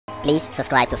Please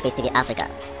subscribe to Facetv Africa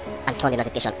and turn the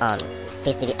notification on.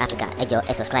 Facetv Africa, ẹ jọ̀ọ́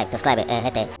ẹ subscribe,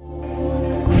 hete.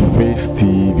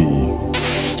 Facetv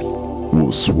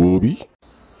Muswobi.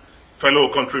 Fellow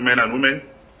countrymen and women,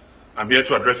 I'm here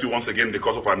to address you once again in the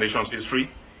course of our nation's history.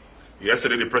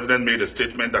 Yesterday, the president made a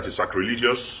statement that is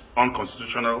sacrilegious,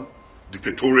 unconstitutional,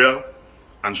 dictatorial,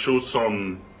 and shows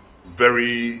some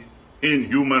very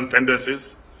inhuman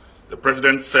tendencies. The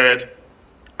president said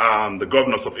the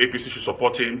governors of APC should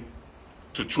support him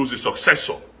to choose a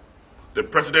successor. The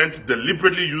president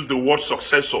deliberately used the word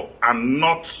successor and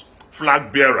not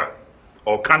flag bearer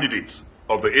or candidate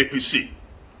of the APC.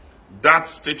 That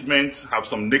statement have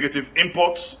some negative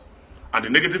imports, and the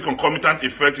negative concomitant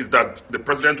effect is that the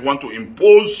president wants to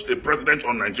impose a president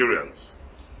on Nigerians.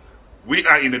 We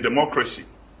are in a democracy.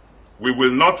 We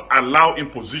will not allow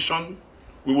imposition.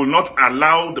 We will not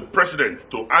allow the president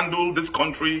to handle this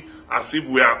country as if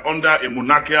we are under a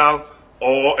monarchical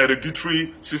or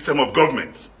hereditary system of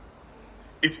government.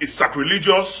 It is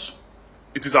sacrilegious.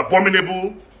 It is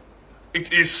abominable.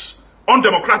 It is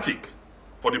undemocratic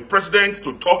for the president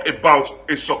to talk about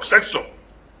a successor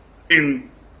in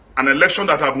an election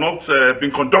that have not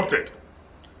been conducted.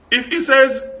 If he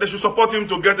says they should support him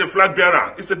to get a flag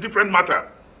bearer, it's a different matter.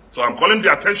 So I'm calling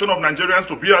the attention of Nigerians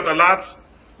to be at alert,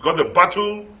 because the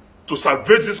battle to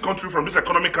salvage this country from these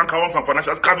economic cankerworms and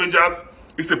financial scavengers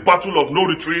is a battle of no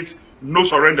retreat, no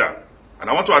surrender. And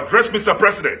I want to address Mr.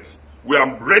 President. We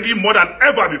are ready more than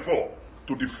ever before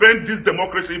to defend this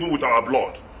democracy even with our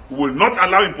blood. We will not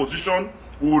allow imposition.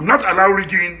 We will not allow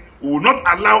rigging. We will not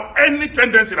allow any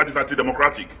tendency that is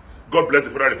anti-democratic. God bless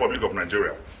the Federal Republic of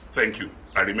Nigeria. Thank you.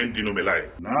 I remain Dino Melaye.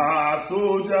 Now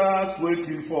soldiers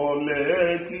waiting for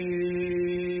Lekki.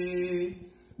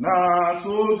 Now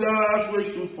soldiers we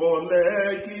shoot for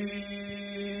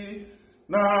Lekki.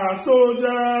 Now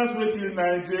soldiers waiting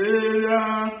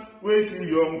Nigerians, waiting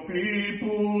young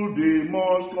people, they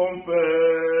must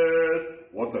confess.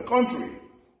 What a country.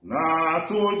 Now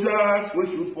soldiers we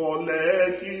shoot for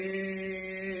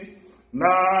Lekki. Now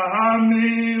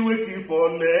army waiting for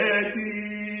Lekki.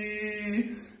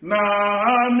 Now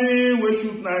army we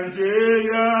shoot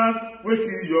Nigerians,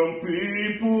 waiting young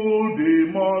people, they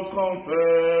must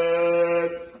confess.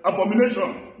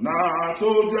 Abomination. Now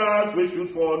soldiers we shoot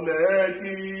for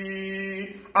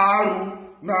Lekki. Aru.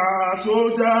 Now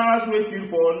soldiers waiting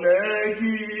for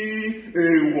Lekki.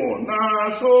 Ewo. Now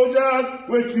soldiers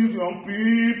waiting young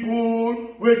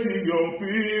people, waiting young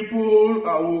people.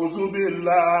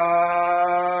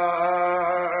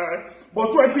 Awuzubillah.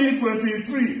 But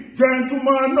 2023,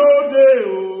 gentlemen no dey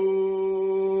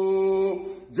oh.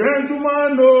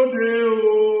 Gentlemen no dey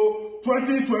oh.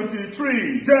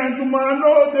 2023, gentlemen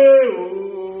no dey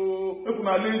oh. If you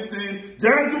listen,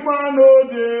 gentlemen no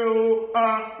dey oh.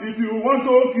 If you want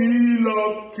to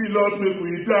kill us, make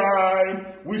we die.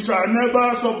 We shall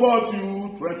never support you.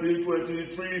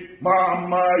 2023,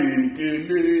 Mama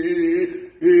Ekele,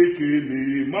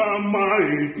 Ekele, Mama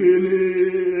Ekele,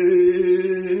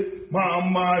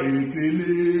 Mama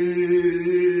Ekele,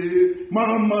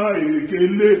 Mama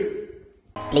Ekele.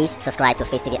 Please subscribe to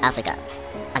Facetv Africa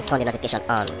and turn the notification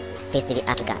on. Facetv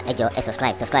Africa, ẹ jọ̀ọ́ ẹ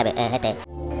subscribe, hete.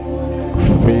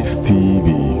 Facetv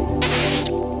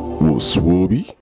Muswobi.